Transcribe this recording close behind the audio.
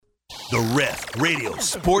The Ref Radio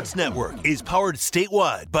Sports Network is powered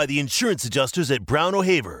statewide by the insurance adjusters at Brown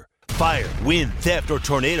O'Haver. Fire, wind, theft, or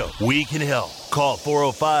tornado, we can help. Call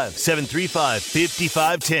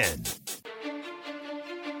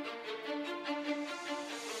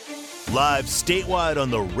 405-735-5510. Live statewide on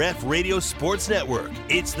the Ref Radio Sports Network,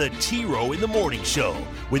 it's the T-Row in the Morning Show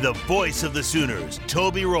with the voice of the Sooners,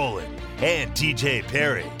 Toby Rowland and TJ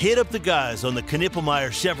Perry. Hit up the guys on the Knippelmeyer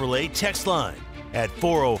Chevrolet text line at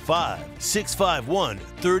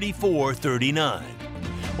 405-651-3439.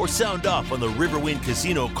 Or sound off on the Riverwind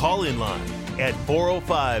Casino call-in line at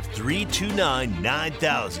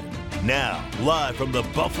 405-329-9000. Now, live from the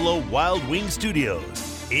Buffalo Wild Wings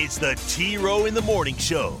Studios, it's the T-Row in the Morning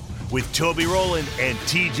Show with Toby Rowland and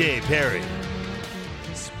TJ Perry.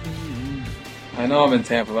 I know I'm in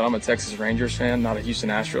Tampa, but I'm a Texas Rangers fan, not a Houston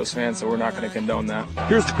Astros fan, so we're not going to condone that.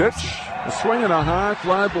 Here's the pitch. A swing and a high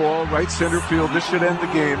fly ball, right center field. This should end the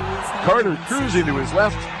game. Carter cruising to his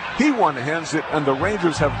left. He one-hands it, and the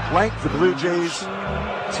Rangers have blanked the Blue Jays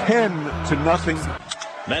 10-0.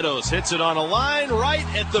 Meadows hits it on a line right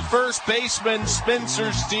at the first baseman,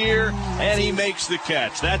 Spencer Steer, and he makes the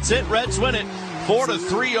catch. That's it. Reds win it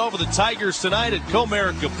 4-3 over the Tigers tonight at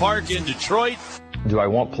Comerica Park in Detroit. Do I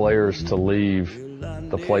want players to leave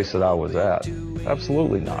the place that I was at?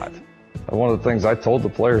 Absolutely not. And one of the things I told the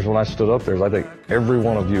players when I stood up there is I think every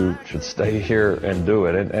one of you should stay here and do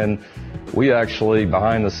it. And we actually,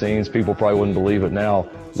 behind the scenes, people probably wouldn't believe it now,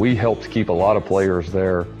 we helped keep a lot of players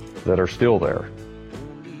there that are still there.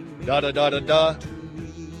 Da-da-da-da-da.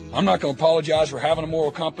 I'm not going to apologize for having a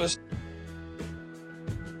moral compass.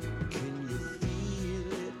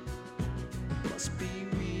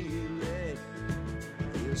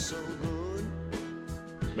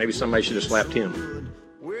 Maybe somebody should have slapped him.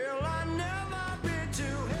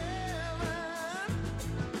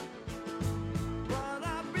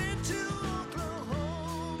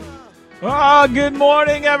 Good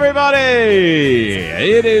morning, everybody.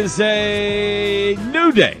 It is a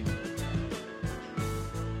new day.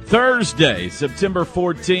 Thursday, September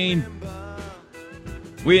 14.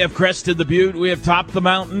 We have crested the butte. We have topped the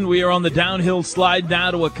mountain. We are on the downhill slide now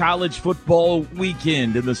to a college football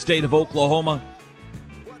weekend in the state of Oklahoma.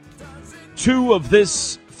 Two of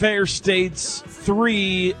this fair state's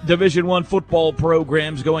three Division I football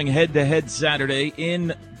programs going head-to-head Saturday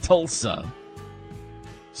in Tulsa.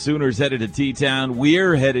 Sooners headed to T-Town.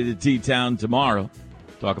 We're headed to T-Town tomorrow.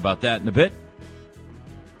 Talk about that in a bit.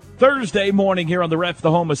 Thursday morning here on the Ref, the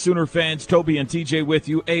home of Sooner fans. Toby and TJ with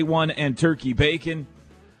you. A1 and Turkey Bacon.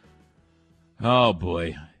 Oh,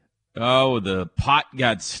 boy. Oh, the pot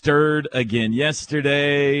got stirred again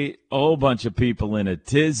yesterday. A whole bunch of people in a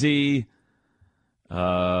tizzy.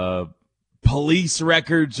 Police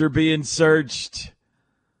records are being searched.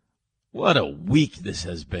 What a week this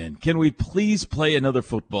has been. Can we please play another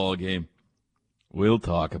football game? We'll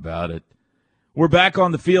talk about it. We're back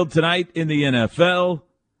on the field tonight in the NFL.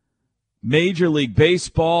 Major League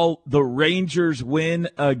Baseball, the Rangers win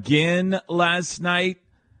again last night.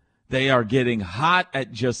 They are getting hot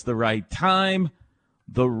at just the right time.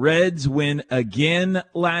 The Reds win again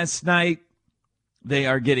last night. They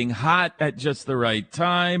are getting hot at just the right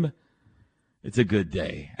time. It's a good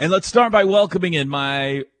day. And let's start by welcoming in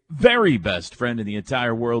my very best friend in the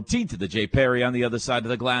entire world, T to the J Perry on the other side of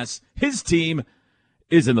the glass. His team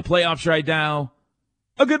is in the playoffs right now.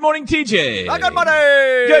 Good morning, TJ. Good morning.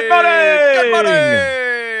 Good morning. Good morning.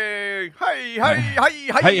 Hey,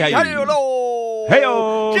 hello.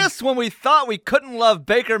 Hey-o. Just when we thought we couldn't love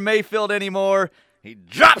Baker Mayfield anymore, he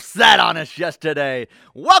drops that on us yesterday.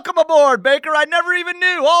 Welcome aboard, Baker. I never even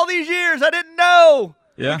knew. All these years, I didn't know.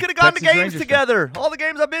 Yeah, we could have gone Texas to games Rangers together. Fan. All the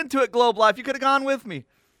games I've been to at Globe Life, you could have gone with me.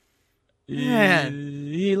 Man.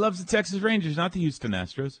 He loves the Texas Rangers, not the Houston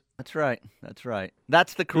Astros. That's right. That's right.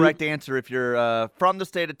 That's the correct answer. If you're from the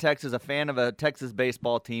state of Texas, a fan of a Texas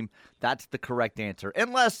baseball team, that's the correct answer.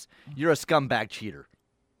 Unless you're a scumbag cheater.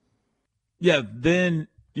 Yeah, then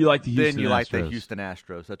you like the Houston Astros. Then you like the Houston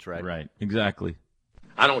Astros. That's right. Right, exactly.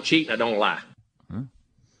 I don't cheat and I don't lie. Huh?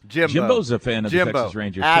 Jimbo's a fan of the Texas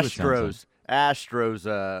Rangers. Astros.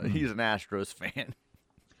 Astros. He's an Astros fan.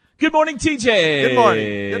 Good morning, TJ. Good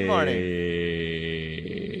morning. Good morning.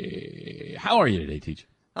 How are you today, TJ?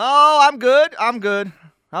 Oh, I'm good. I'm good.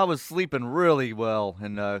 I was sleeping really well,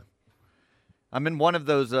 and I'm in one of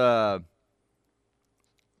those. I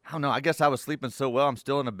don't know. I guess I was sleeping so well. I'm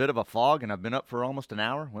still in a bit of a fog, and I've been up for almost an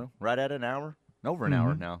hour. Well, right at an hour, over an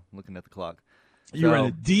hour now. Looking at the clock. You're in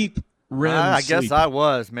a deep REM I sleep. guess I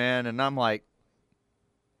was, man, and I'm like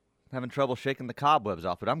having trouble shaking the cobwebs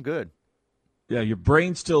off, but I'm good. Yeah, your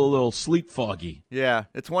brain's still a little sleep foggy. Yeah,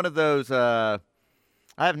 it's one of those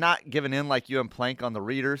I have not given in like you and Plank on the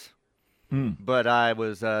readers, but I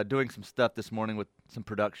was doing some stuff this morning with some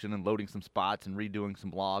production and loading some spots and redoing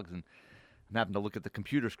some logs, and I'm having to look at the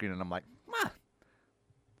computer screen, and I'm like,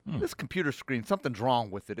 this computer screen, something's wrong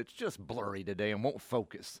with it. It's just blurry today and won't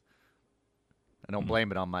focus. I don't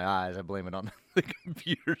blame it on my eyes. I blame it on the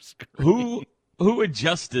computer screen. Who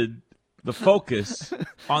adjusted the focus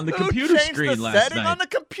on the computer screen the last night? setting on the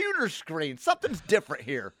computer screen. Something's different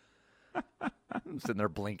here. I'm sitting there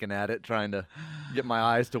blinking at it, trying to get my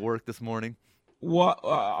eyes to work this morning. What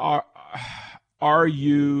are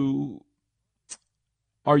you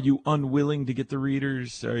unwilling to get the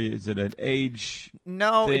readers? Or is it an age?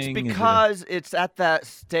 No, thing? It's because it's at that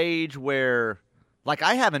stage where, like,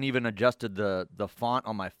 I haven't even adjusted the font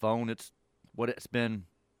on my phone. It's what it's been,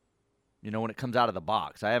 when it comes out of the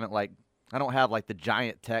box. I don't have like the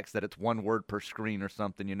giant text that it's one word per screen or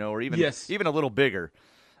something, or even a little bigger.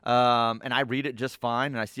 And I read it just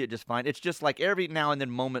fine, and I see it just fine. It's just like every now and then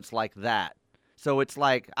moments like that. So it's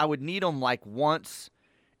like I would need them like once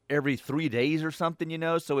every 3 days or something,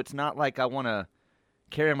 so it's not like I want to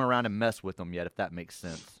carry them around and mess with them yet, if that makes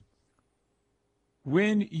sense.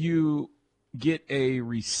 When you get a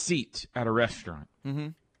receipt at a restaurant,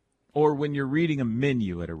 or when you're reading a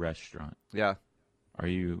menu at a restaurant, are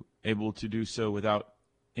you able to do so without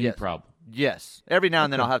any problem? Yes. Every now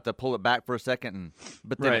and then I'll have to pull it back for a second,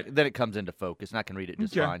 but then it comes into focus, and I can read it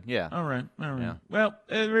just fine. Yeah. All right. Yeah. Well,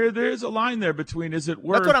 there's a line there between is it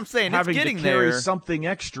worth That's what I'm saying. having it's getting to carry there. something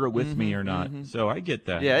extra with me or not? So I get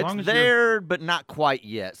that. Yeah, as it's there, but not quite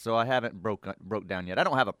yet, so I haven't broke down yet. I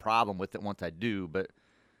don't have a problem with it once I do, but...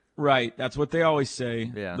 Right. That's what they always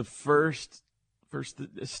say. Yeah. The first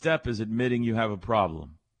step is admitting you have a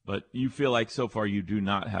problem. But you feel like so far you do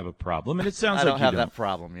not have a problem, and it sounds like you don't. I don't have that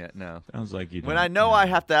problem yet, no. Sounds like you don't. When I know I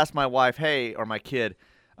have to ask my wife, or my kid,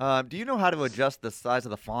 do you know how to adjust the size of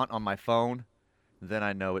the font on my phone? Then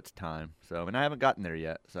I know it's time. And I haven't gotten there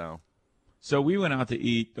yet, So we went out to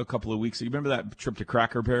eat a couple of weeks ago. You remember that trip to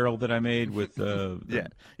Cracker Barrel that I made with the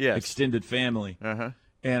extended family? Uh-huh.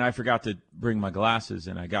 And I forgot to bring my glasses,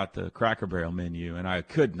 and I got the Cracker Barrel menu, and I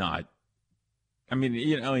could not. I mean,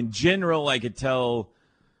 in general, I could tell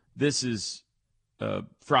this is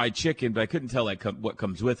fried chicken, but I couldn't tell what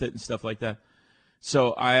comes with it and stuff like that.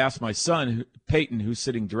 So I asked my son, Peyton, who's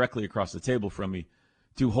sitting directly across the table from me,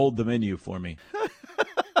 to hold the menu for me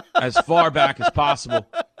as far back as possible.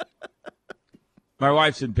 My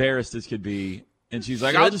wife's embarrassed as could be, and she's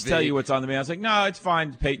like, I'll just tell you what's on the menu. I was like, no, it's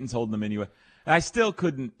fine. Peyton's holding the menu. And I still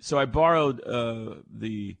couldn't, so I borrowed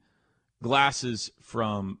the glasses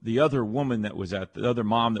from the other woman the other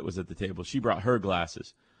mom that was at the table. She brought her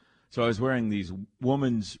glasses. So I was wearing these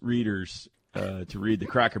woman's readers to read the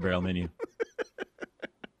Cracker Barrel menu.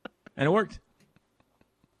 And it worked.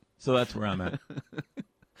 So that's where I'm at.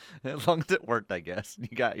 As long as it worked, I guess.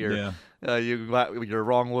 You got your your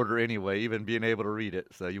wrong order anyway, even being able to read it.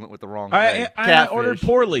 So you went with the wrong thing. I ordered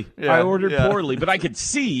poorly. Yeah, I ordered poorly, but I could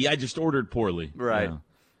see. I just ordered poorly. Right. Yeah.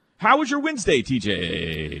 How was your Wednesday,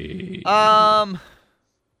 TJ?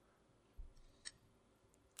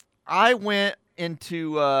 I went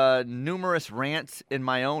into numerous rants in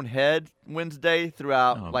my own head Wednesday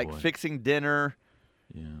throughout, fixing dinner,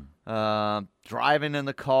 driving in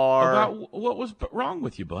the car. About what was wrong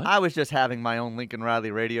with you, bud? I was just having my own Lincoln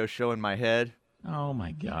Riley radio show in my head. Oh,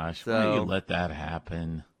 my gosh. Why do you let that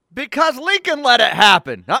happen? Because Lincoln let it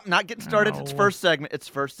happen. Nope, not getting started. It's first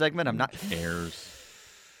segment. I'm not. Who cares?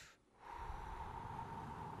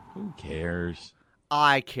 Who cares?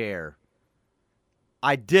 I care.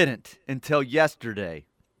 I didn't until yesterday.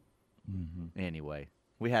 Anyway,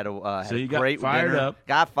 we had a so you great got fired dinner. up.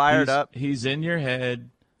 Got fired up. He's in your head.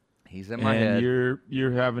 He's in my head.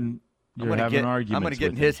 You're having arguments. I'm going to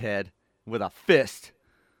get in his head with a fist.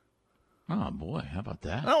 Oh boy, how about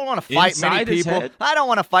that? I don't want to fight many people. I don't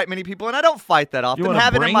want to fight many people, and I don't fight that often. You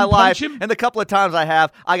Haven't in my life, and the couple of times I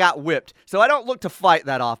have, I got whipped. So I don't look to fight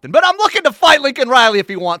that often. But I'm looking to fight Lincoln Riley if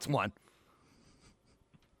he wants one.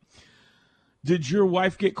 Did your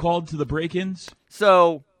wife get called to the break-ins?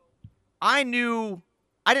 So I knew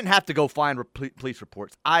I didn't have to go find police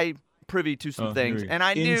reports. I privy to some things, and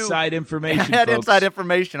I knew inside information. I had folks. inside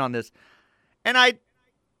information on this, and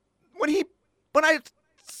when I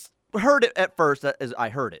heard it at first, as I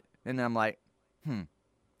heard it, and then I'm like,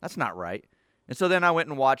 that's not right. And so then I went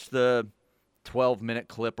and watched the 12-minute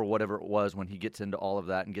clip or whatever it was when he gets into all of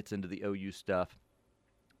that and gets into the OU stuff,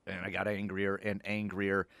 and I got angrier and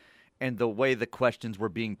angrier. And the way the questions were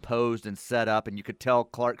being posed and set up, and you could tell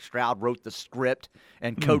Clark Stroud wrote the script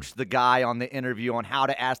and coached the guy on the interview on how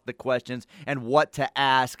to ask the questions and what to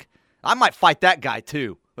ask. I might fight that guy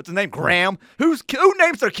too. What's his name? Graham. Who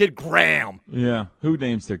names their kid Graham? Yeah. Who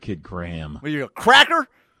names their kid Graham? Are you a cracker?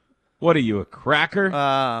 What are you, a cracker?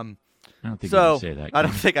 I don't think you can say that. I don't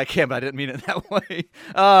think I can, but I didn't mean it that way.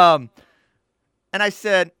 And I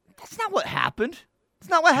said, that's not what happened. It's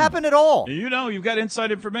not what happened at all. You've got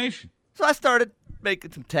inside information. So I started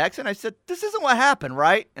making some texts, and I said, this isn't what happened,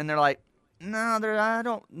 right? And they're like, no, I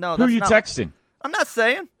don't know. Who are you texting? I'm not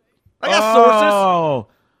saying. I got sources.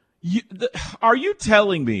 Are you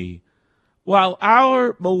telling me while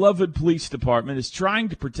our beloved police department is trying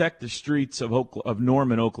to protect the streets of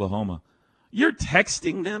Norman, Oklahoma, you're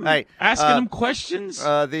texting them, asking them questions?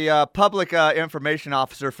 The public information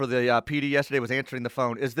officer for the PD yesterday was answering the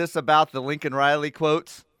phone. Is this about the Lincoln Riley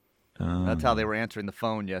quotes? That's how they were answering the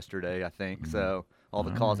phone yesterday, I think. So all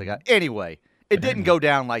the calls they got. Anyway, it didn't go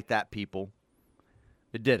down like that, people.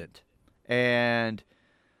 It didn't. And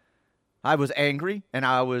I was angry, and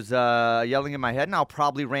I was yelling in my head, and I'll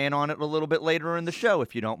probably rant on it a little bit later in the show,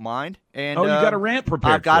 if you don't mind. And you got a rant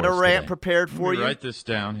prepared I've got for a us rant today. prepared for you. Write this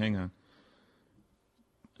down. Hang on.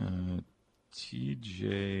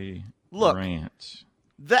 TJ rant.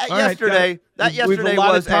 That All right, yesterday we've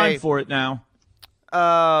allotted was time for it now.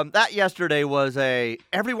 That yesterday was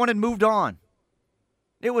everyone had moved on.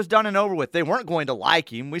 It was done and over with. They weren't going to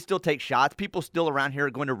like him. We still take shots. People still around here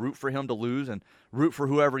are going to root for him to lose and root for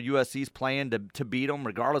whoever USC's playing to beat him,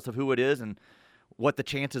 regardless of who it is and what the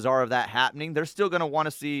chances are of that happening. They're still going to want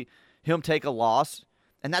to see him take a loss,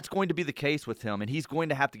 and that's going to be the case with him, and he's going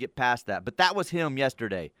to have to get past that. But that was him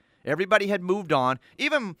yesterday. Everybody had moved on.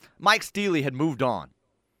 Even Mike Steele had moved on.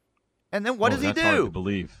 And then what does he do? That's hard to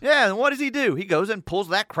believe. Yeah, and what does he do? He goes and pulls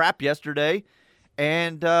that crap yesterday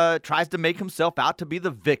and tries to make himself out to be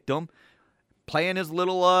the victim, playing his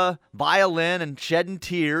little violin and shedding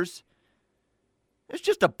tears. It's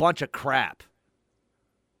just a bunch of crap.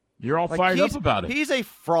 You're all fired up about it. He's a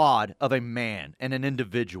fraud of a man and an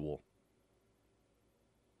individual.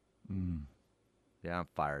 Yeah, I'm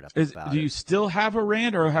fired up about it. Do you still have a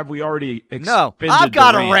rant, or have we already expended No, I've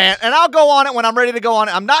got the a rant, and I'll go on it when I'm ready to go on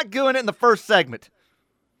it. I'm not doing it in the first segment.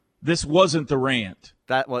 This wasn't the rant.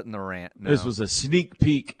 That wasn't the rant. No. This was a sneak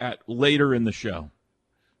peek at later in the show.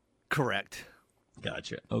 Correct.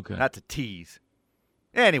 Gotcha. Okay. That's a tease.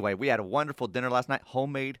 Anyway, we had a wonderful dinner last night.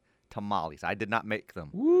 Homemade tamales. I did not make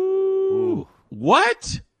them. Ooh.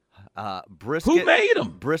 What? Brisket. Who made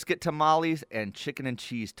them? Brisket tamales and chicken and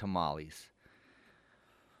cheese tamales.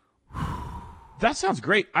 That sounds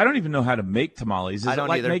great. I don't even know how to make tamales. Is I it don't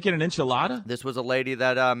like either. making an enchilada? This was a lady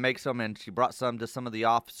that makes them, and she brought some to some of the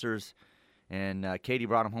officers, and Katie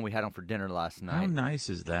brought them home. We had them for dinner last night. How nice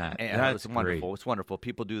is that? And That's it was wonderful. great. It's wonderful.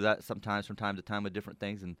 People do that sometimes from time to time with different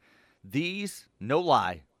things, and these, no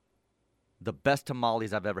lie, the best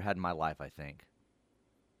tamales I've ever had in my life, I think.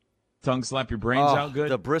 Tongue slap your brains out good?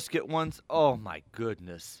 The brisket ones, oh my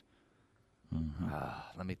goodness. Mm-hmm.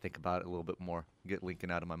 Let me think about it a little bit more. Get Lincoln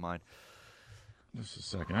out of my mind. Just a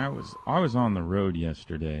second. I was on the road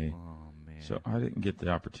yesterday, man. so I didn't get the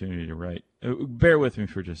opportunity to write. Bear with me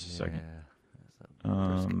for just a second.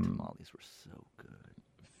 Brisket tamales were so good.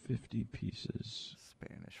 50 pieces.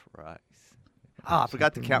 Spanish rice. I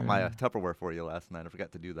forgot to count my Tupperware for you last night. I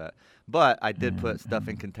forgot to do that. But I did put stuff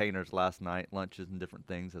in containers last night, lunches and different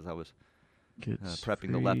things as I was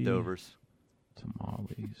prepping the leftovers.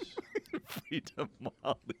 Tamales. Free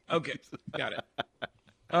tamales. Okay, got it.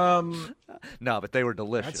 No, but they were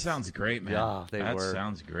delicious. That sounds great, man. Yeah, they were. That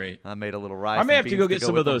sounds great. I made a little rice. I may have and to go beans get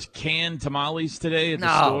some of with them. those canned tamales today at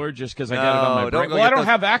the store just because I got it on my don't break. go Well, I get don't those.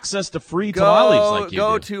 have access to free tamales like you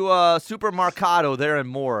Go do. to Supermercado there and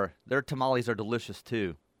more. Their tamales are delicious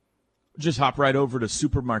too. Just hop right over to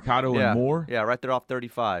Supermercado and more. Yeah, right there off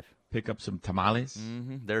 35. Pick up some tamales.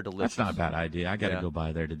 They're delicious. That's not a bad idea. I got to Yeah. go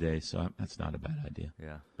by there today, so that's not a bad idea.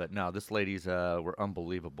 Yeah, but no, this lady's were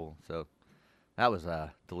unbelievable. So that was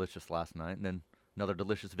delicious last night, and then another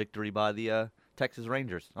delicious victory by the Texas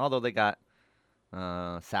Rangers. Although they got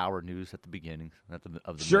sour news at the beginning of the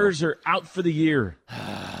middle. Scherzer out for the year.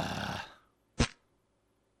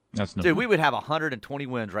 That's no. Dude, we would have 120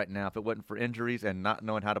 wins right now if it wasn't for injuries and not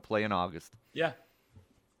knowing how to play in August. Yeah.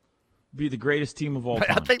 Be the greatest team of all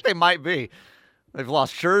time. I think they might be. They've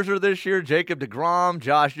lost Scherzer this year, Jacob deGrom,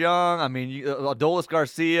 Josh Young. I mean, Adolis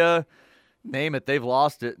Garcia. Name it, they've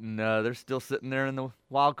lost it, and they're still sitting there in the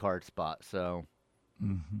wild card spot. So,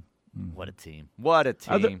 what a team! What a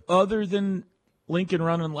team! Other than Lincoln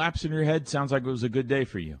running laps in your head, sounds like it was a good day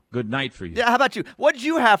for you. Good night for you. Yeah. How about you? What did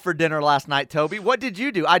you have for dinner last night, Toby? What did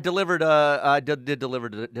you do? I delivered. I did deliver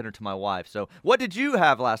dinner to my wife. So, what did you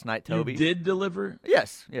have last night, Toby? You did deliver?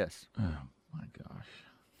 Yes. Yes. Oh my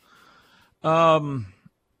gosh.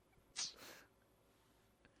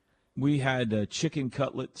 We had chicken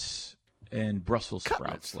cutlets and Brussels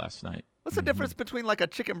sprouts last night. What's the difference between like a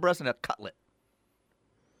chicken breast and a cutlet?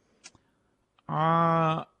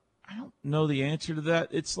 I don't know the answer to that.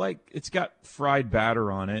 It's like it's got fried batter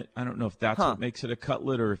on it. I don't know if that's what makes it a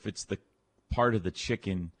cutlet or if it's the part of the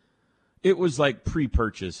chicken. It was like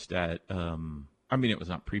pre-purchased at it was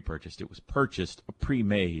not pre-purchased. It was purchased,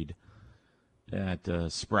 pre-made at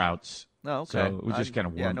Sprouts. Oh, okay. So we just kind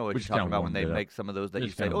of warmed. Yeah, I know what you're talking about when they make some of those that you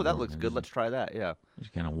say, "Oh, that looks good. Let's try that." Yeah.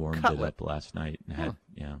 Just kind of warmed it up last night and had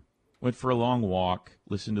went for a long walk,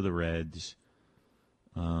 listened to the Reds.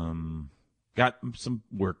 Got some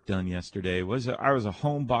work done yesterday. I was a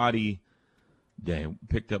homebody day.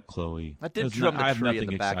 Picked up Chloe. I did trim the tree in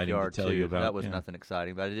the to backyard tell you too. about. That was nothing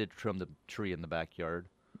exciting, but I did trim the tree in the backyard.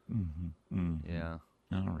 Yeah.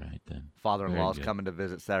 All right then. Father-in-law's coming to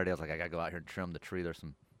visit Saturday. I was like, I gotta go out here and trim the tree. There's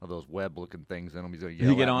some of those web-looking things in them. He's gonna yell Did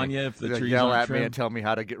he get at on me. you if the He's tree's yell not at me trimmed? and tell me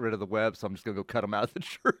how to get rid of the web. So I'm just gonna go cut them out of the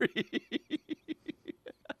tree.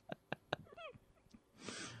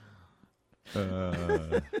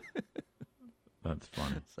 That's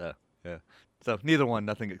funny. So yeah. So neither one,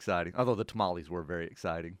 nothing exciting. Although the tamales were very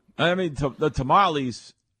exciting. I mean, the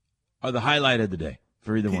tamales are the highlight of the day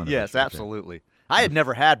for either one of us. Yes, absolutely. I had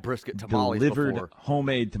never had brisket tamales delivered before.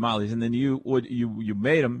 homemade tamales, and then you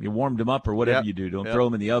made them, you warmed them up or whatever you do. Don't throw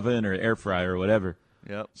them in the oven or air fryer or whatever.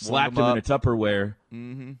 Yep. Slapped them in a Tupperware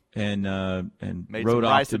and made rode some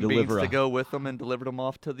off rice to and deliver beans a to go with them and delivered them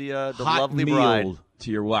off to the hot lovely meal bride.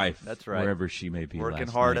 to your wife. That's right. Wherever she may be. Working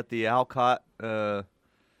last hard night. at the Alcott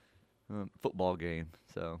football game.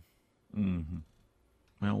 So.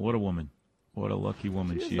 Well, what a woman. What a lucky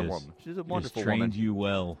woman she is. Woman. She's a wonderful She's trained woman. you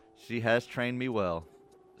well. She has trained me well.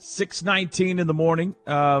 6:19 in the morning.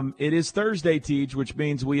 It is Thursday, Teej, which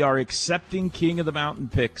means we are accepting King of the Mountain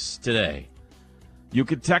picks today. You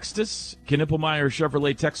can text us, Knippelmeyer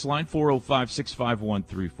Chevrolet text line,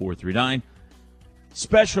 405-651-3439.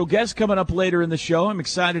 Special guest coming up later in the show. I'm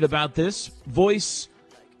excited about this. Voice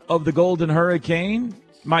of the Golden Hurricane,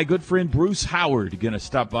 my good friend Bruce Howard, going to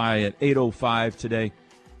stop by at 8:05 today.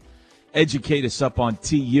 Educate us up on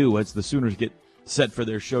TU as the Sooners get set for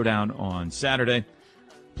their showdown on Saturday.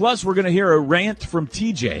 Plus, we're going to hear a rant from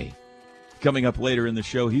TJ coming up later in the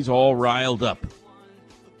show. He's all riled up.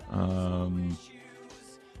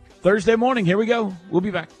 Thursday morning, here we go. We'll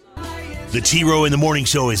be back. The T-Row in the Morning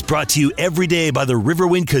Show is brought to you every day by the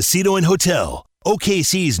Riverwind Casino and Hotel,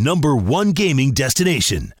 OKC's #1 gaming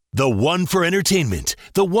destination. The one for entertainment,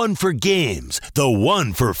 the one for games, the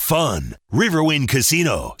one for fun. Riverwind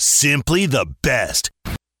Casino, simply the best.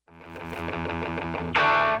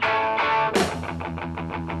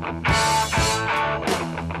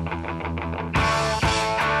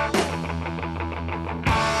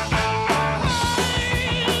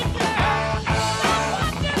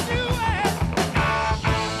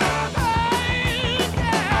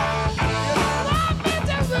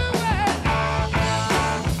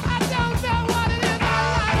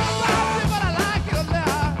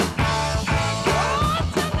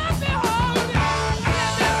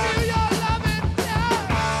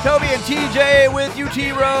 Toby and TJ with you,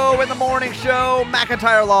 T-Row in the Morning Show.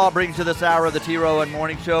 McIntyre Law brings you this hour of the T-Row and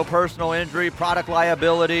Morning Show. Personal injury, product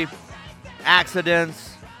liability,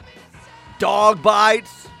 accidents, dog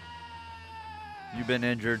bites. You've been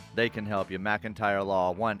injured, they can help you. McIntyre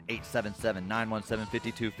Law,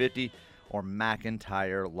 1-877-917-5250 or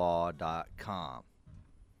McIntyreLaw.com.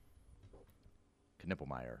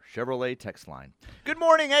 Knippelmeyer Chevrolet text line. Good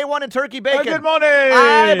morning, A1 and Turkey Bacon. Good morning.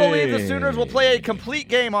 I believe the Sooners will play a complete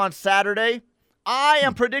game on Saturday. I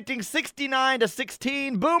am predicting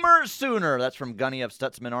 69-16. Boomer Sooner. That's from Gunny of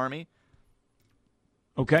Stutzman Army.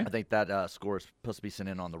 Okay. I think that score is supposed to be sent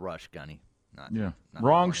in on the rush, Gunny. Not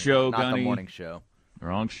Wrong show, not Gunny. the morning show.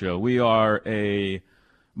 Wrong show. We are a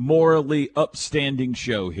morally upstanding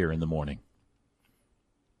show here in the morning.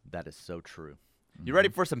 That is so true. You ready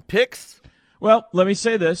for some picks? Well, let me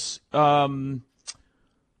say this. Let me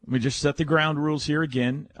just set the ground rules here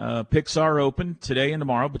again. Picks are open today and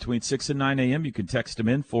tomorrow between 6 and 9 a.m. You can text them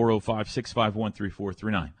in,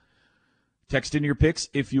 405-651-3439. Text in your picks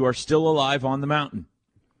if you are still alive on the mountain.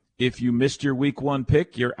 If you missed your week 1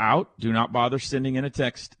 pick, you're out. Do not bother sending in a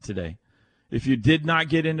text today. If you did not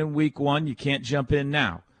get into week 1, you can't jump in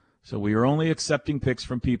now. So we are only accepting picks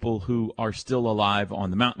from people who are still alive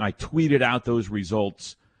on the mountain. I tweeted out those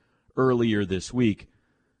results earlier this week.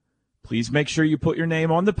 Please make sure you put your name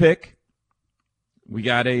on the pick. We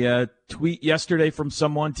got a tweet yesterday from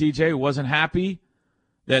someone, TJ, who wasn't happy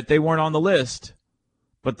that they weren't on the list,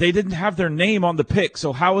 but they didn't have their name on the pick,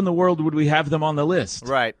 so how in the world would we have them on the list?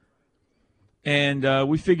 Right. and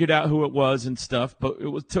we figured out who it was and stuff,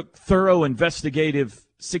 but took thorough investigative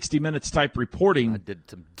 60 Minutes type reporting. I did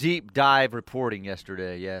some deep dive reporting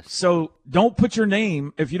yesterday, yes. So don't put your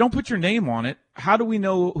name. If you don't put your name on it, how do we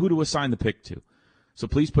know who to assign the pick to? So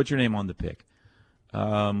please put your name on the pick.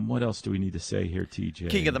 What else do we need to say here,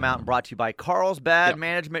 TJ? King of the Mountain brought to you by Carlsbad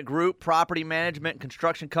Management Group, property management and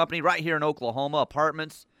construction company right here in Oklahoma.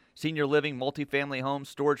 Apartments, senior living, multifamily homes,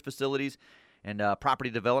 storage facilities, and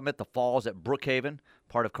property development. The Falls at Brookhaven,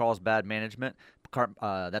 part of Carlsbad Management.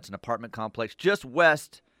 That's an apartment complex just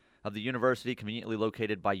west of the university, conveniently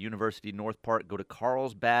located by University North Park. Go to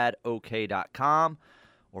carlsbadok.com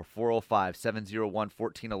or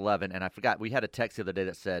 405-701-1411. And I forgot, we had a text the other day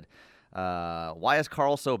that said, why is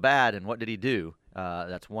Carl so bad and what did he do?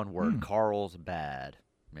 That's one word, Carlsbad.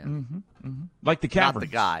 Like the Caverns. Not the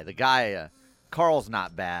guy. The guy, Carl's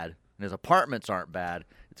not bad, and his apartments aren't bad.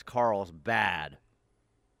 It's Carl's bad.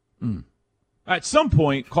 At some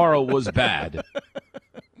point, Carl was bad,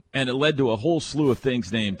 and it led to a whole slew of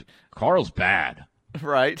things named Carl's bad.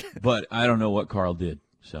 Right. But I don't know what Carl did.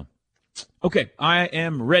 So, okay, I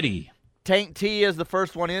am ready. Tank T is the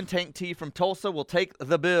first one in. Tank T from Tulsa will take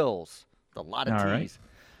the Bills. A lot of All T's. Right.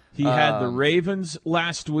 He had the Ravens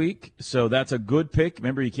last week, so that's a good pick.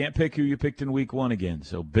 Remember, you can't pick who you picked in week one again.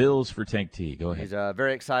 So Bills for Tank T. Go ahead. He's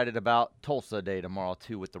very excited about Tulsa Day tomorrow,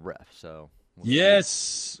 too, with the ref. So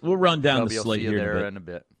we'll run down the slate here there in a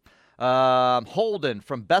bit. Holden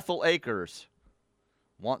from Bethel Acres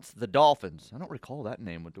wants the Dolphins. I don't recall that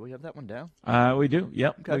name. Do we have that one down? We do.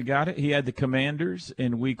 Yep, okay. We got it. He had the Commanders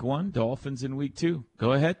in week one, Dolphins in week two.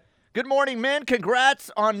 Go ahead. Good morning, men.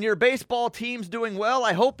 Congrats on your baseball teams doing well.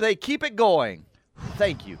 I hope they keep it going.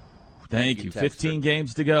 Thank you. Thank you. 15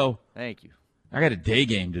 games to go. Thank you. I got a day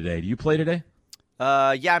game today. Do you play today?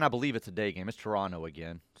 Yeah, and I believe it's a day game. It's Toronto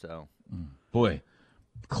again. So, boy,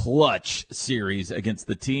 clutch series against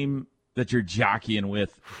the team that you're jockeying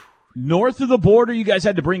with. North of the border, you guys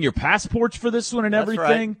had to bring your passports for this one and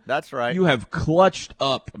everything. That's right. You have clutched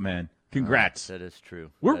up, man. Congrats. That is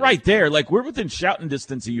true. We're right there. Like, we're within shouting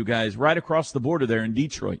distance of you guys, right across the border there in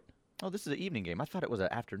Detroit. Oh, this is an evening game. I thought it was an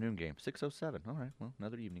afternoon game. 6:07. All right, well,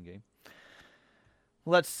 another evening game.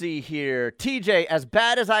 Let's see here. TJ, as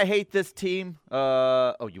bad as I hate this team. You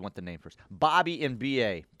want the name first. Bobby and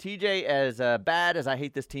BA. TJ, as bad as I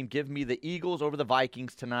hate this team, give me the Eagles over the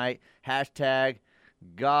Vikings tonight. Hashtag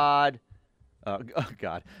go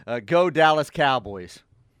Dallas Cowboys.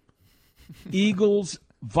 Eagles,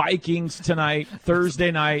 Vikings tonight,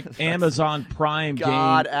 Thursday night, Amazon Prime game.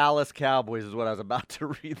 God, Alice Cowboys is what I was about to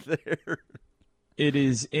read there. It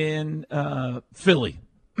is in Philly.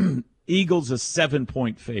 Eagles a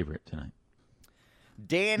 7-point favorite tonight.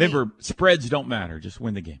 Danny, remember, spreads don't matter. Just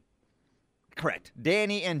win the game. Correct.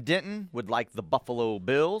 Danny and Denton would like the Buffalo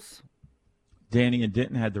Bills. Danny and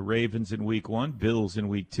Denton had the Ravens in week one, Bills in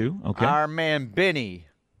week two. Okay. Our man Benny,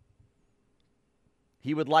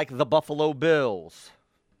 he would like the Buffalo Bills.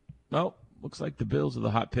 Well, looks like the Bills are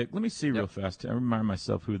the hot pick. Let me see real fast. I remind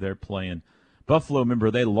myself who they're playing. Buffalo,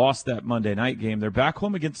 remember, they lost that Monday night game. They're back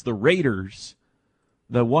home against the Raiders,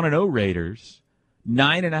 the 1-0 Raiders,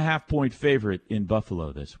 9.5-point favorite in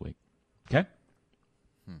Buffalo this week. Okay?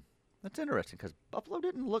 That's interesting because Buffalo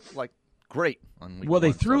didn't look like great on week Well, they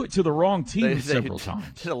one, threw it to the wrong team several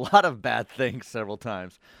times. Did a lot of bad things several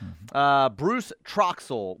times. Bruce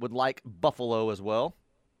Troxel would like Buffalo as well.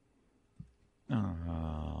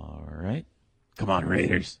 All right. Come on,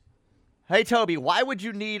 Raiders. Hey, Toby, why would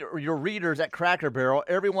you need your readers at Cracker Barrel?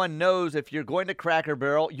 Everyone knows if you're going to Cracker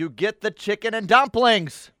Barrel, you get the chicken and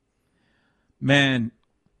dumplings. Man,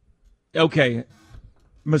 okay,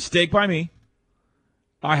 mistake by me.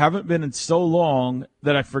 I haven't been in so long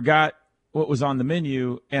that I forgot what was on the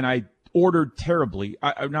menu, and I ordered terribly.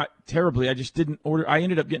 Not terribly, I just didn't order. I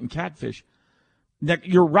ended up getting catfish.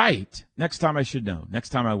 You're right. Next time I should know. Next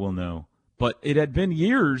time I will know. But it had been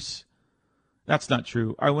years. That's not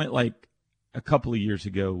true. I went like a couple of years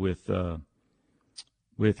ago with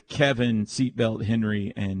Kevin, Seatbelt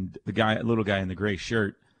Henry, and the little guy in the gray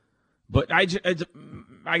shirt. But I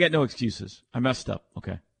got no excuses. I messed up.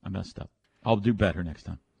 Okay, I messed up. I'll do better next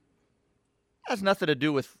time. Has nothing to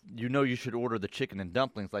do with you should order the chicken and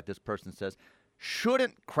dumplings like this person says.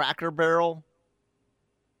 Shouldn't Cracker Barrel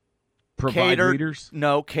provide readers?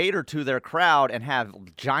 No, cater to their crowd and have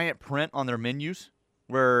giant print on their menus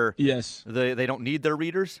where they don't need their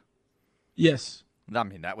readers? Yes. I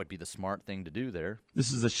mean, that would be the smart thing to do there.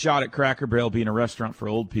 This is a shot at Cracker Barrel being a restaurant for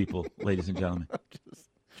old people, ladies and gentlemen.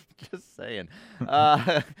 Just saying.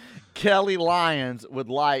 Kelly Lyons would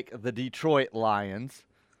like the Detroit Lions.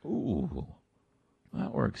 Ooh.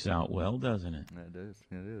 Well, works out well, doesn't it? It is.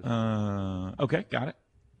 It is. Okay, got it.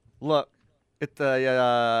 Look, it's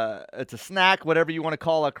a snack, whatever you want to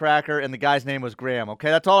call a cracker, and the guy's name was Graham. Okay,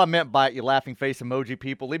 that's all I meant by it, you laughing face emoji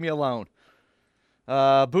people. Leave me alone.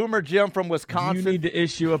 Boomer Jim from Wisconsin. Do you need to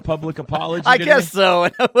issue a public apology I today? guess so.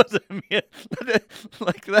 And that wasn't me.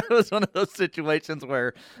 Like, that was one of those situations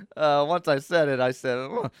where once I said it, I said,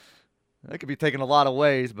 oh, that could be taken a lot of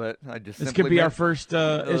ways, but I just This simply could be our meant, first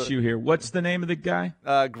issue here. What's the name of the guy?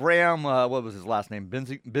 Graham, what was his last name?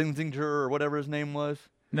 Benzinger or whatever his name was?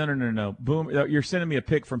 No. Boomer. You're sending me a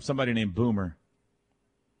pic from somebody named Boomer.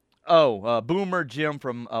 Oh, Boomer Jim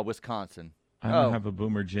from Wisconsin. I don't have a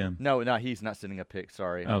Boomer Jim. No, he's not sending a pic.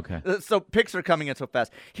 Sorry. Okay. So picks are coming in so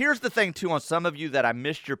fast. Here's the thing, too, on some of you that I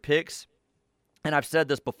missed your picks, and I've said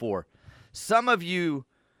this before. Some of you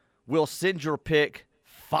will send your pick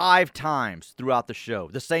 5 times throughout the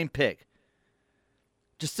show, the same pick.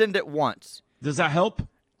 Just send it once. Does that help?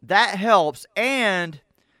 That helps, and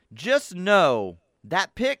just know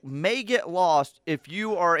that pick may get lost if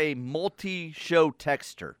you are a multi-show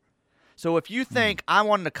texter. So if you think I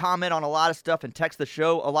wanted to comment on a lot of stuff and text the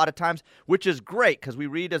show a lot of times, which is great because we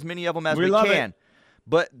read as many of them as we can. It.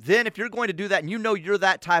 But then if you're going to do that and you know you're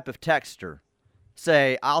that type of texter,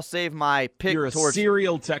 say, I'll save my pick You're a towards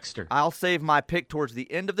serial texter. I'll save my pick towards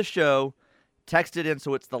the end of the show, text it in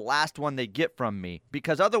so it's the last one they get from me.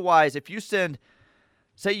 Because otherwise, if you say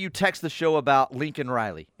you text the show about Lincoln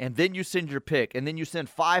Riley, and then you send your pick, and then you send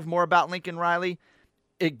 5 more about Lincoln Riley,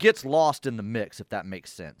 it gets lost in the mix, if that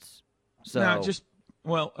makes sense. So now,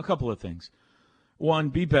 a couple of things. One,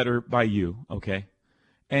 be better by you, okay?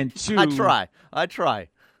 And 2, I try.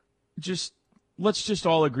 Let's just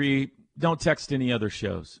all agree, don't text any other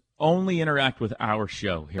shows. Only interact with our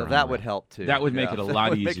show here. So that would help too. That would make it a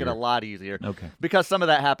lot easier. Make it a lot easier. Okay. Because some of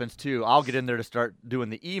that happens too. I'll get in there to start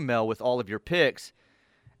doing the email with all of your picks,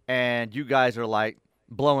 and you guys are like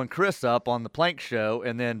blowing Chris up on the Plank Show,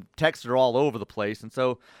 and then texts are all over the place. And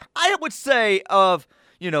so I would say of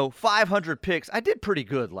 500 picks, I did pretty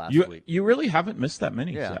good last week. You really haven't missed that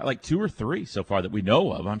many. Yeah. Like 2 or 3 so far that we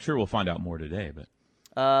know of. I'm sure we'll find out more today. But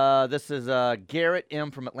this is Garrett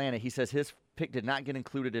M. from Atlanta. He says his pick did not get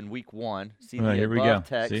included in week 1. See the here we above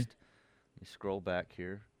go. text. See? Let me scroll back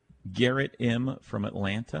here. Garrett M. from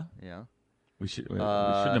Atlanta. Yeah. We shouldn't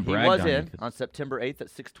have bragged he was on in him. on September 8th at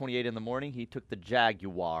 6:28 in the morning. He took the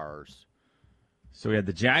Jaguars. So we had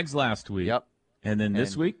the Jags last week. Yep. And then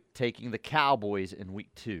this week? Taking the Cowboys in week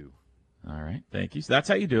 2. All right. Thank you. So that's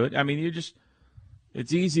how you do it. I mean,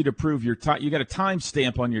 it's easy to prove your time. You got a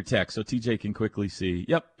timestamp on your text so TJ can quickly see.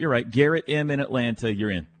 Yep, you're right. Garrett M. in Atlanta, you're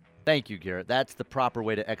in. Thank you, Garrett. That's the proper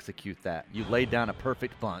way to execute that. You laid down a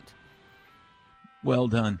perfect bunt. Well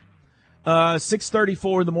done.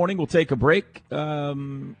 6:34 in the morning. We'll take a break. Got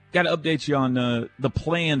to update you on the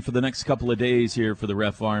plan for the next couple of days here for the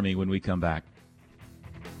Ref Army when we come back.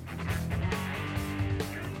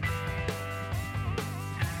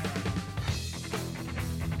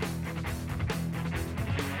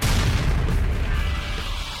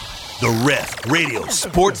 The Ref Radio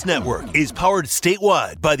Sports Network is powered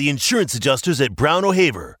statewide by the insurance adjusters at Brown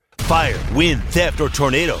O'Haver. Fire, wind, theft, or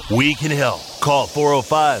tornado, we can help. Call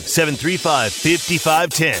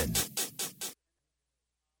 405-735-5510.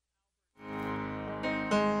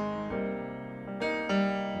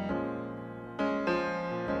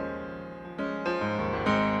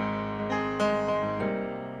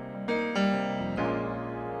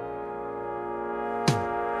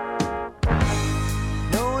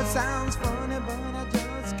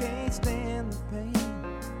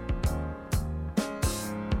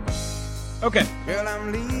 Okay. Girl,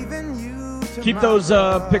 I'm leaving you Keep those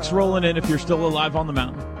picks rolling in if you're still alive on the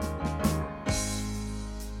mountain.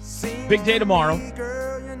 Big day tomorrow.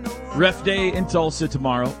 Ref Day in Tulsa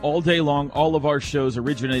tomorrow. All day long, all of our shows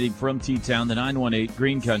originating from T-Town, the 918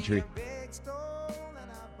 Green Country.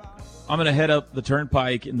 I'm going to head up the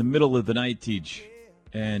Turnpike in the middle of the night, Teach.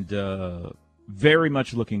 And very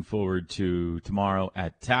much looking forward to tomorrow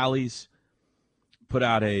at Tally's. Put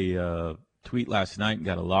out a tweet last night and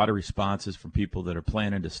got a lot of responses from people that are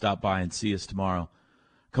planning to stop by and see us tomorrow.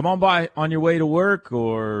 Come on by on your way to work,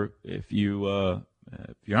 or if you're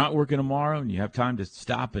not working tomorrow and you have time to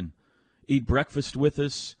stop and eat breakfast with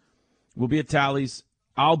us, we'll be at Tally's.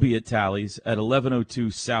 I'll be at Tally's at 1102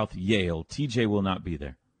 South Yale. TJ will not be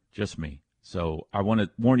there, just me. So I want to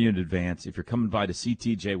warn you in advance, if you're coming by to see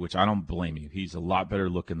TJ, which I don't blame you, he's a lot better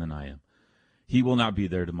looking than I am. He will not be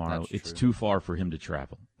there tomorrow. It's too far for him to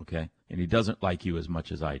travel, okay? And he doesn't like you as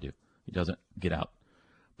much as I do. He doesn't get out.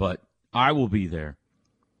 But I will be there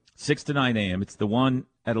 6 to 9 a.m. It's the one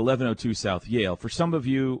at 1102 South Yale. For some of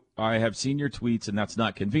you, I have seen your tweets, and that's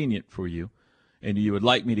not convenient for you, and you would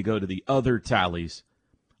like me to go to the other tallies.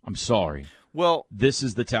 I'm sorry. Well, this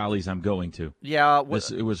is the tallies I'm going to. Yeah. It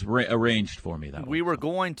was arranged for me that way. We were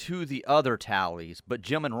going to the other tallies, but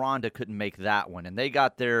Jim and Rhonda couldn't make that one, and they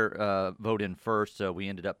got their vote in first, so we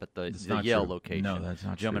ended up at the Yale location. No, that's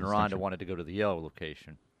not Jim true. and Rhonda wanted to go to the Yale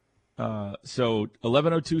location. So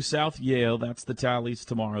 1102 South Yale, that's the tallies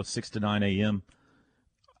tomorrow, 6 to 9 a.m.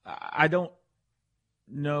 I don't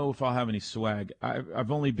know if I'll have any swag.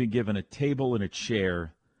 I've only been given a table and a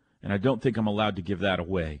chair, and I don't think I'm allowed to give that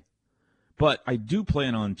away. But I do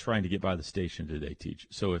plan on trying to get by the station today, Teach.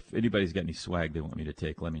 So if anybody's got any swag they want me to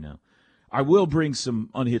take, let me know. I will bring some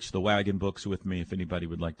Unhitch the Wagon books with me if anybody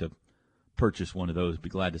would like to purchase one of those. Be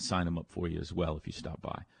glad to sign them up for you as well if you stop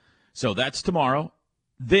by. So that's tomorrow.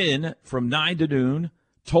 Then from 9 to noon,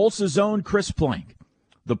 Tulsa's own Chris Plank.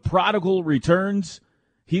 The prodigal returns.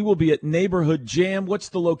 He will be at Neighborhood Jam. What's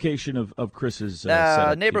the location of Chris's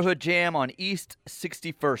setup? Neighborhood Jam on East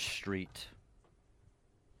 61st Street.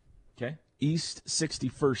 Okay. East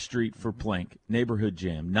 61st Street for Plank. Neighborhood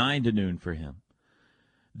Jam. 9 to noon for him.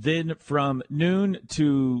 Then from noon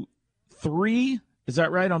to 3, is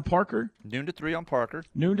that right, on Parker? Noon to 3 on Parker.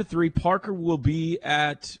 Noon to 3. Parker will be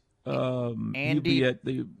at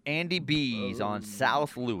Andy B's on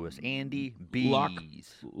South Lewis. Andy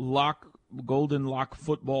B's.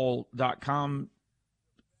 GoldenLockFootball.com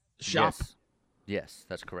shop. Yes,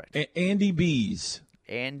 that's correct. Andy B's.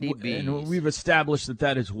 Andy B's. And we've established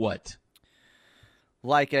that is what?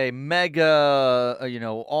 Like a mega,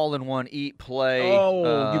 all-in-one eat, play.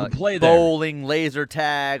 Oh, you can play there. Bowling, laser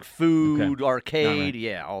tag, food, arcade,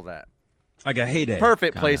 yeah, all that. Like a heyday.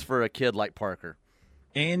 Perfect place for a kid like Parker.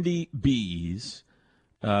 Andy B's.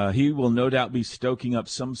 He will no doubt be stoking up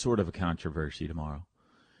some sort of a controversy tomorrow.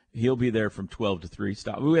 He'll be there from 12 to 3.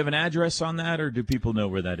 Do we have an address on that, or do people know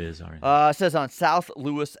where that is? It says on South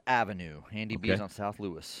Lewis Avenue. Andy B's on South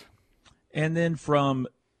Lewis. And then from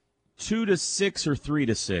 2 to 6 or 3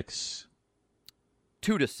 to 6?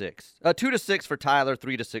 2 to 6. 2 to 6 for Tyler,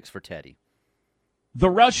 3 to 6 for Teddy. The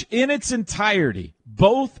Rush in its entirety,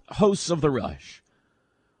 both hosts of The Rush,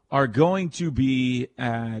 are going to be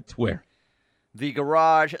at where? The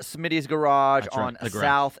garage, Smitty's Garage on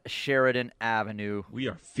South Sheridan Avenue. We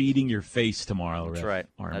are feeding your face tomorrow, That's Ref right.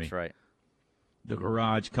 Army. That's right. The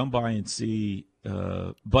garage. Come by and see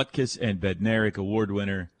Butkus and Bednarik Award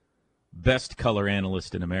winner, best color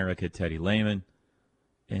analyst in America, Teddy Lehman,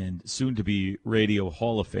 and soon-to-be Radio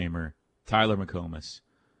Hall of Famer, Tyler McComas,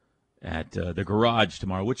 at the garage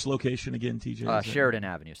tomorrow. Which location again, TJ? Sheridan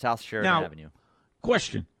Avenue, South Sheridan Avenue.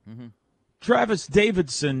 Question. Mm-hmm. Travis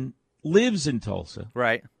Davidson lives in Tulsa.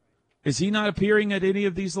 Right. Is he not appearing at any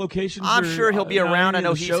of these locations? I'm sure he'll be around. I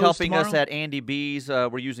know he's helping tomorrow? us at Andy B's.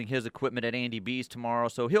 We're using his equipment at Andy B's tomorrow,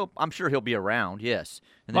 so I'm sure he'll be around. Yes,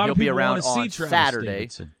 and then he'll be around on Saturday.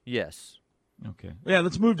 Davidson. Yes. Okay. Yeah,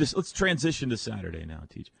 let's transition to Saturday now,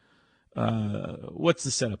 Teach. What's the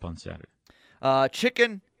setup on Saturday?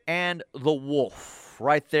 Chicken and the Wolf,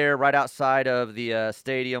 right there, right outside of the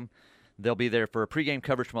stadium. They'll be there for pregame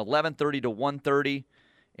coverage from 11:30 to 1:30.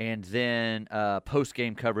 And then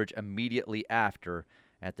post-game coverage immediately after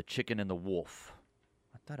at the Chicken and the Wolf.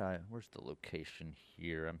 Where's the location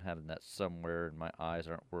here? I'm having that somewhere, and my eyes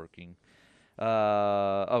aren't working.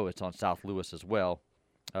 It's on South Lewis as well,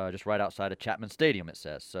 just right outside of Chapman Stadium, it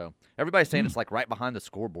says. So everybody's saying it's like right behind the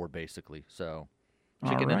scoreboard, basically. So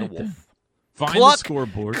Chicken and the Wolf. Find the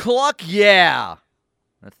scoreboard. Cluck, yeah.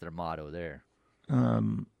 That's their motto there.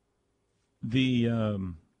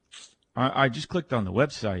 I just clicked on the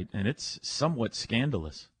website, and it's somewhat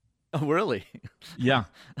scandalous. Oh, really? Yeah.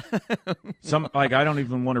 I don't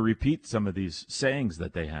even want to repeat some of these sayings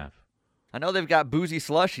that they have. I know they've got boozy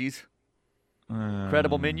slushies.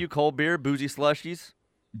 Incredible menu, cold beer, boozy slushies.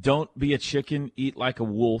 Don't be a chicken, eat like a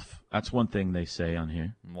wolf. That's one thing they say on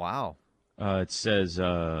here. Wow. It says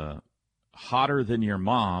hotter than your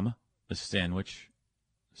mom, a sandwich.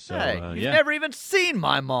 So, hey, you've never even seen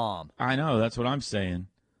my mom. I know. That's what I'm saying.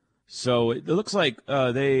 So it looks like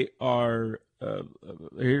they are,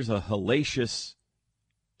 here's a hellacious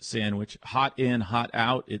sandwich. Hot in, hot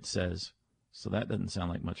out, it says. So that doesn't sound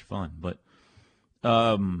like much fun. But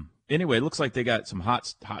anyway, it looks like they got some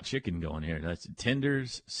hot chicken going here. That's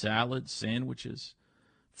tenders, salads, sandwiches,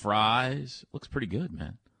 fries. Looks pretty good,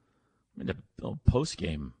 man. I mean, a post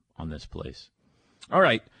game on this place. All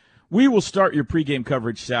right. We will start your pregame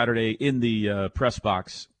coverage Saturday in the press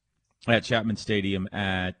box at Chapman Stadium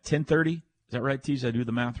at 10:30. Is that right, Tease? I do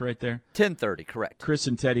the math right there? 10:30, correct. Chris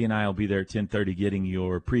and Teddy and I will be there at 10:30 getting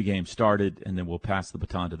your pregame started, and then we'll pass the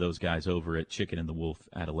baton to those guys over at Chicken and the Wolf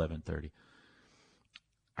at 11:30.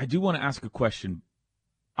 I do want to ask a question.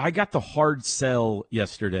 I got the hard sell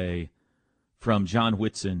yesterday from John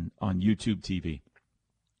Whitson on YouTube TV.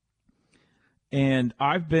 And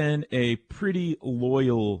I've been a pretty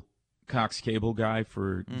loyal Cox Cable guy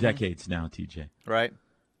for decades now, TJ. Right.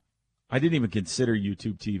 I didn't even consider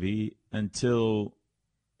YouTube TV until,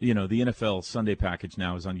 the NFL Sunday package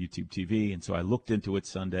now is on YouTube TV, and so I looked into it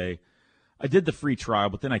Sunday. I did the free trial,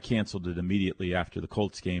 but then I canceled it immediately after the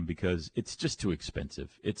Colts game because it's just too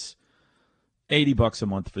expensive. It's $80 a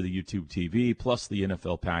month for the YouTube TV, plus the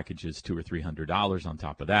NFL package is $200 or $300 on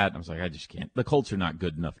top of that. And I was like, I just can't. The Colts are not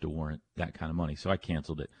good enough to warrant that kind of money, so I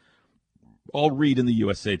canceled it. I'll read in the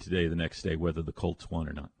USA Today the next day whether the Colts won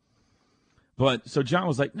or not. But so John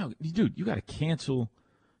was like, no, dude, you got to cancel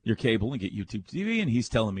your cable and get YouTube TV. And he's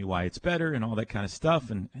telling me why it's better and all that kind of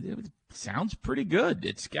stuff. And it sounds pretty good.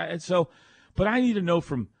 But I need to know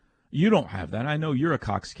from, you don't have that. I know you're a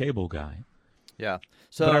Cox Cable guy. Yeah.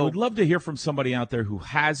 But I would love to hear from somebody out there who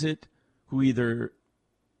has it, who either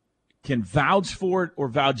can vouch for it or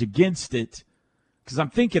vouch against it. Because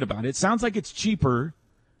I'm thinking about it. It sounds like it's cheaper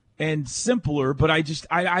and simpler, but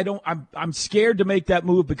I'm scared to make that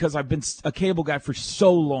move because I've been a cable guy for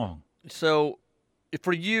so long. So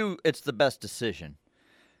for you, it's the best decision.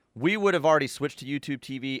 We would have already switched to YouTube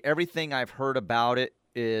TV. Everything I've heard about it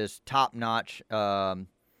is top-notch.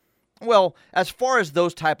 Well, as far as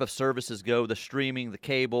those type of services go, the streaming, the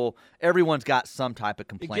cable, everyone's got some type of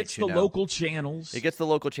complaint. It gets the local channels. It gets the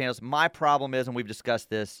local channels. My problem is, and we've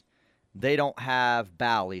discussed this, they don't have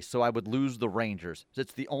Bally, so I would lose the Rangers.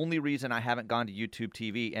 It's the only reason I haven't gone to YouTube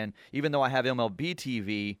TV. And even though I have MLB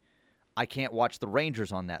TV, I can't watch the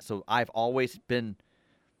Rangers on that. So I've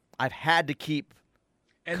had to keep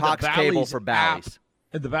Cox Cable for Bally's.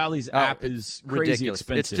 And the Bally's app is crazy ridiculous.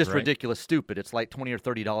 Expensive. It's just right? ridiculous, stupid. It's like $20 or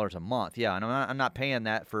 $30 a month. Yeah, and I'm not paying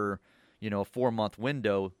that for a 4-month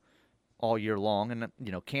window all year long, and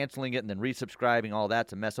canceling it and then resubscribing, all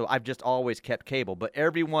that's a mess. So I've just always kept cable. But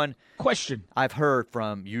everyone I've heard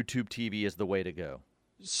from YouTube TV is the way to go.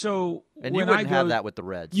 So and you wouldn't have that with the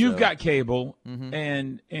Reds. You've got cable,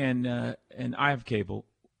 and I have cable.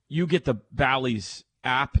 You get the Bally's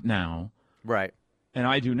app now, right? And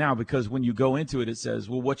I do now because when you go into it, it says,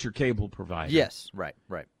 "Well, what's your cable provider?" Yes, right.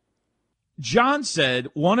 John said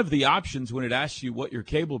one of the options when it asks you what your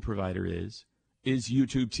cable provider is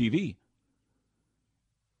YouTube TV.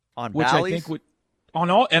 On which Bally's? I think would on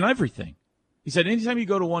all and everything. He said anytime you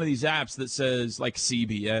go to one of these apps that says like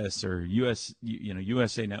CBS or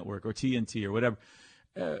USA Network or TNT or whatever,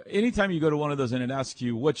 anytime you go to one of those and it asks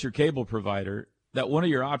you what's your cable provider, that one of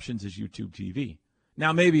your options is YouTube TV.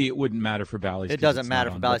 Now maybe it wouldn't matter for Bally's. It doesn't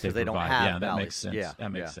matter for Bally's because they don't have that Bally's. Makes sense. Yeah,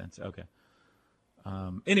 that makes sense. Okay.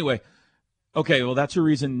 Anyway, well that's a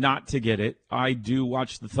reason not to get it. I do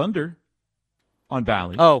watch the Thunder on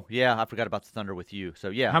Bally's. Oh, yeah, I forgot about the Thunder with you. So,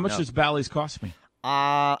 yeah. How much does Bally's cost me?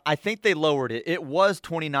 I think they lowered it. It was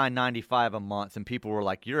 $29.95 a month, and people were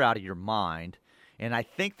like, you're out of your mind. And I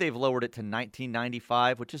think they've lowered it to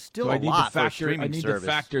 $19.95, which is still a lot for a streaming service. I need to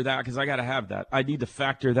factor that because I got to have that. I need to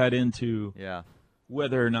factor that into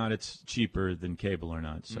whether or not it's cheaper than cable or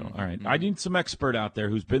not. So, all right. I need some expert out there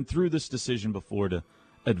who's been through this decision before to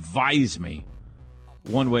advise me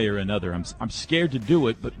one way or another. I'm scared to do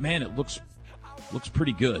it, but, man, it looks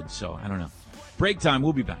pretty good. So, I don't know. Break time.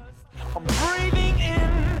 We'll be back. I'm breathing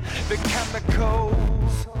in the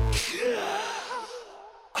chemicals.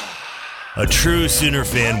 A true Sooner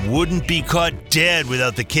fan wouldn't be caught dead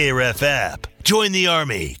without the KREF app. Join the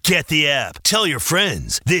Army. Get the app. Tell your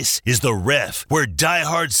friends. This is The Ref, where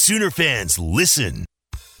diehard Sooner fans listen.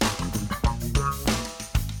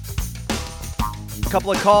 A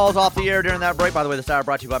couple of calls off the air during that break. By the way, this hour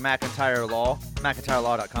brought to you by McIntyre Law.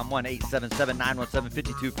 McIntyreLaw.com,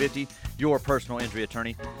 1-877-917-5250, your personal injury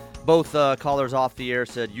attorney. Both callers off the air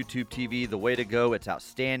said YouTube TV, the way to go. It's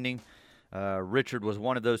outstanding. Richard was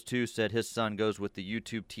one of those two, said his son goes with the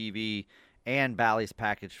YouTube TV and Bally's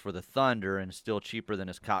package for the Thunder and still cheaper than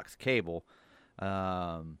his Cox cable.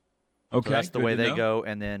 So that's the way they go.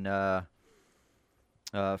 And then a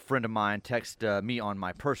friend of mine texted me on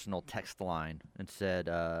my personal text line and said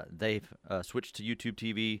they've switched to YouTube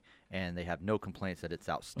TV and they have no complaints that it's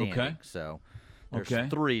outstanding. Okay. So there's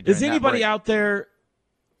three. Has anybody out there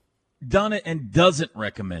done it and doesn't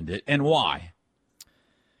recommend it, and why?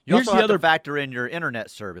 You also have to factor in your internet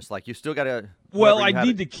service. Like, you still got to. Well, I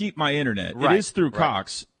need to keep my internet. Right, it is through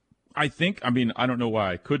Cox. I don't know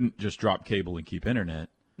why I couldn't just drop cable and keep internet.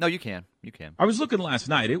 No, you can. You can. I was looking last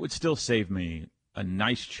night. It would still save me a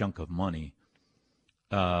nice chunk of money.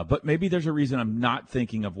 But maybe there's a reason I'm not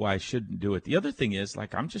thinking of why I shouldn't do it. The other thing is,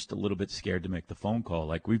 like, I'm just a little bit scared to make the phone call.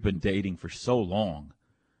 Like, we've been dating for so long.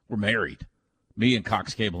 We're married. Me and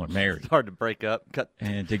Cox Cable are married. It's hard to break up.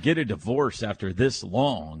 And to get a divorce after this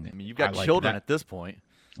long. I mean, you've got children at this point.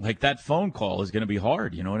 Like, that phone call is going to be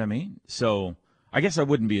hard. You know what I mean? So I guess I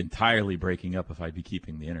wouldn't be entirely breaking up if I'd be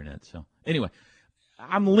keeping the internet. So anyway,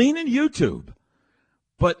 I'm leaning YouTube.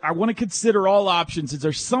 But I want to consider all options. Is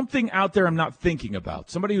there something out there I'm not thinking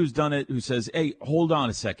about? Somebody who's done it who says, hey, hold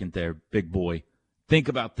on a second there, big boy. Think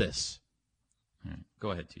about this. All right,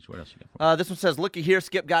 go ahead, Teach. What else you got? This one says, looky here,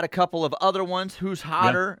 Skip got a couple of other ones. Who's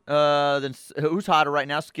hotter who's hotter right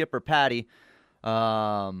now, Skip or Patty?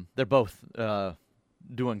 They're both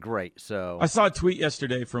doing great. So I saw a tweet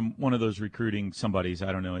yesterday from one of those recruiting somebodies.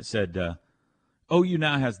 I don't know. It said, OU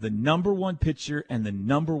now has the number one pitcher and the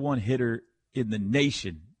number one hitter in the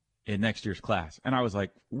nation in next year's class. And I was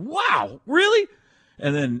like, wow, really?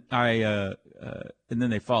 And then and then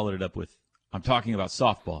they followed it up with, I'm talking about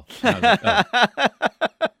softball. Yeah,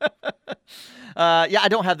 I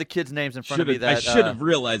don't have the kids' names in front of me. I should have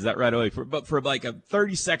realized that right away. But for like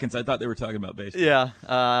 30 seconds, I thought they were talking about baseball. Yeah,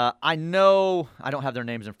 I know I don't have their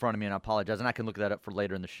names in front of me, and I apologize. And I can look that up for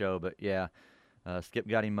later in the show. But yeah, Skip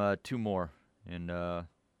got him 2 more. And the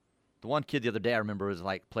one kid the other day I remember was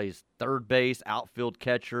like plays third base, outfield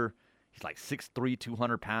catcher. He's like 6'3",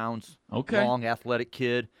 200 pounds. Okay. Long, athletic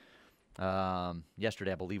kid.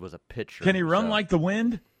 Yesterday, I believe, was a pitcher. Can he run like the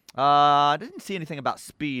wind? I didn't see anything about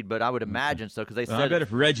speed, but I would imagine so because they said I bet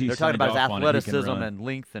if Reggie they're talking about his signed off on it, he can athleticism run. and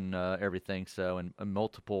length and everything. So and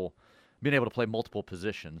multiple, being able to play multiple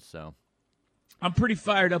positions. So I'm pretty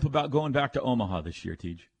fired up about going back to Omaha this year,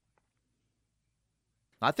 Tej.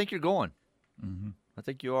 I think you're going. Mm-hmm. I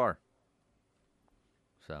think you are.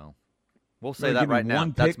 So we'll say that right now.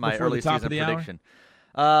 That's my early season prediction.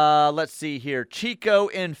 Let's see here. Chico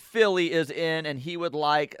in Philly is in, and he would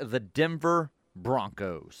like the Denver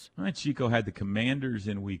Broncos. All right, Chico had the Commanders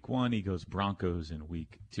in week 1. He goes Broncos in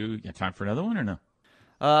week 2. You got time for another one or no?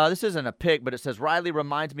 This isn't a pick, but it says, Riley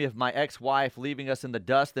reminds me of my ex-wife leaving us in the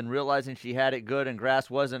dust and realizing she had it good and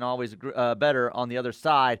grass wasn't always better on the other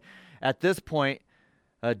side. At this point,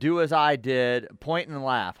 do as I did, point and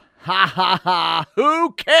laugh. Ha, ha, ha,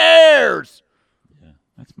 who cares? Yeah,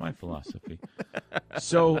 that's my philosophy.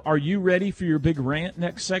 So are you ready for your big rant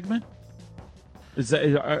next segment?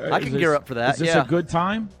 I can gear up for that. Is this a good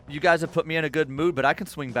time? You guys have put me in a good mood, but I can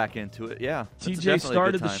swing back into it. Yeah. TJ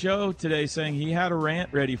started the show today saying he had a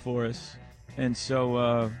rant ready for us, and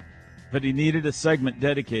so, but he needed a segment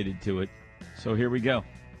dedicated to it. So here we go.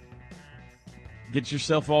 Get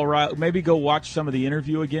yourself all right. Maybe go watch some of the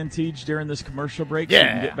interview again, Tej, during this commercial break. Yeah. So you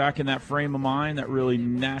can get back in that frame of mind, that really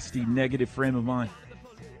nasty, negative frame of mind.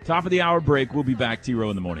 Top of the hour break. We'll be back. T-Row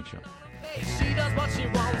in the Morning Show. She does what she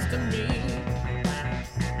wants to me.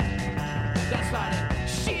 That's right.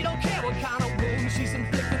 She don't care what kind of wound she's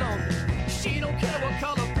inflicted on me. She don't care what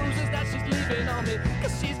color bruises that she's leaving on me.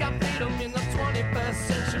 Cause she's got freedom in the 21st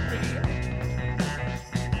century.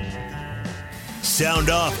 Sound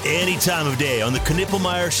off any time of day on the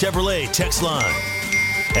Knippelmeyer Chevrolet text line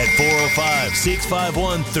at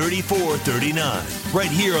 405-651-3439.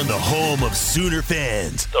 Right here on the home of Sooner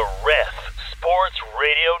fans, the Ref Sports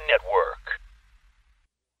Radio Network.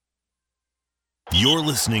 You're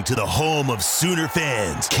listening to the home of Sooner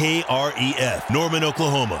fans, KREF, Norman,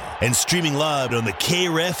 Oklahoma, and streaming live on the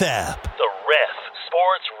KREF app. The Ref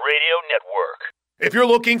Sports Radio Network. If you're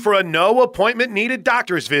looking for a no appointment needed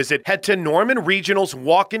doctor's visit, head to Norman Regional's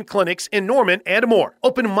walk-in clinics in Norman and more.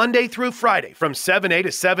 Open Monday through Friday from 7A to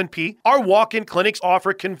 7P, our walk-in clinics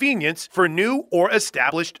offer convenience for new or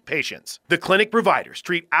established patients. The clinic providers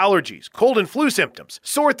treat allergies, cold and flu symptoms,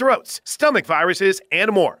 sore throats, stomach viruses,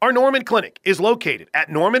 and more. Our Norman clinic is located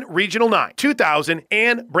at Norman Regional 9, 2000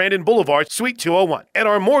 and Brandon Boulevard, Suite 201. And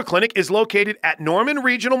our Moore clinic is located at Norman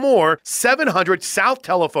Regional Moore, 700 South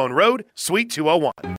Telephone Road, Suite 201.